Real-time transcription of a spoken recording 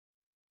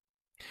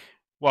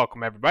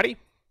Welcome everybody.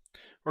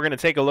 We're going to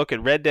take a look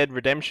at Red Dead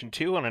Redemption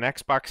 2 on an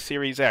Xbox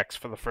Series X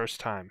for the first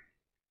time.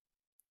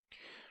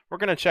 We're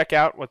going to check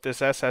out what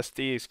this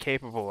SSD is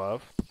capable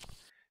of.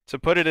 To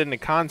put it into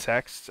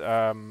context,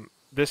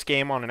 this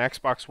game on an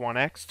Xbox One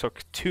X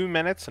took 2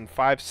 minutes and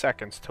 5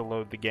 seconds to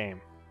load the game.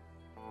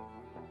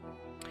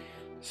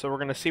 So we're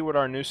going to see what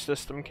our new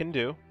system can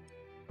do.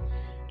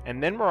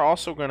 And then we're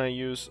also going to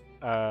use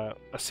a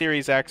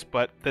Series X,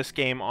 but this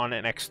game on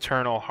an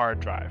external hard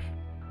drive.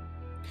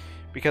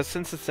 Because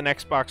since it's an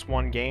Xbox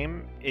One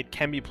game, it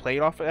can be played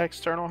off an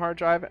external hard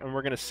drive, and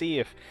we're going to see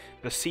if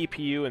the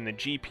CPU and the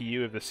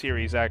GPU of the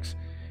Series X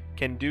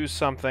can do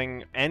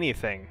something,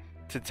 anything,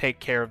 to take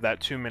care of that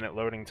 2-minute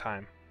loading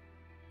time.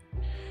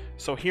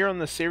 So here on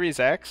the Series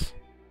X,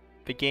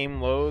 the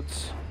game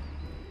loads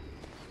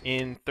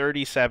in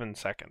 37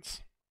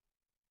 seconds.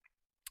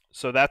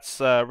 So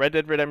that's Red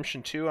Dead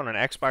Redemption 2 on an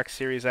Xbox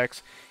Series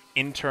X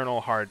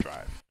internal hard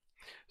drive.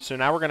 So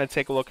now we're going to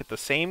take a look at the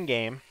same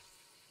game,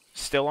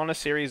 still on a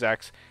Series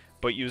X,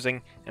 but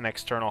using an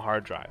external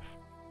hard drive.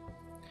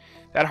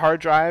 That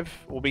hard drive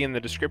will be in the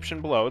description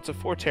below. It's a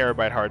 4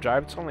 terabyte hard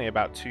drive. It's only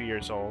about 2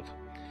 years old.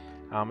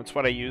 It's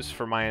what I use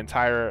for my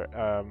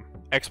entire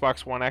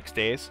Xbox One X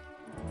days.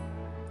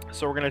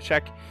 So we're going to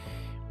check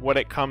what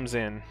it comes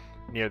in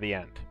near the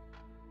end.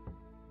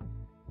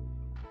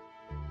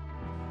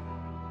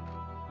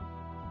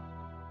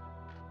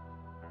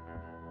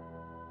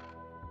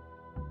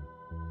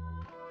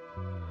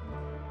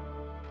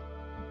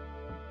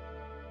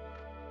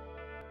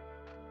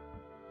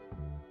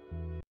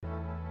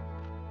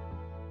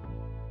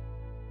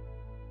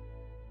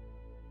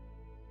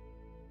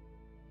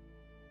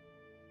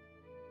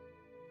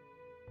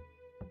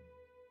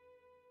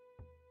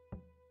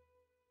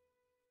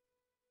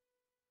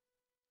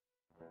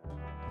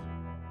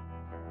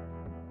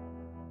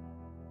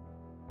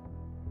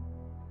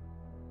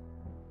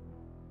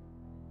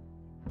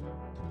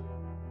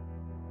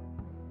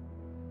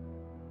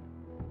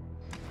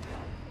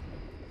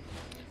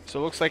 So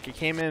it looks like it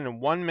came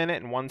in 1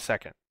 minute and 1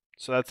 second.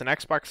 So that's an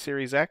Xbox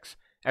Series X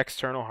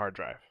external hard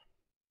drive.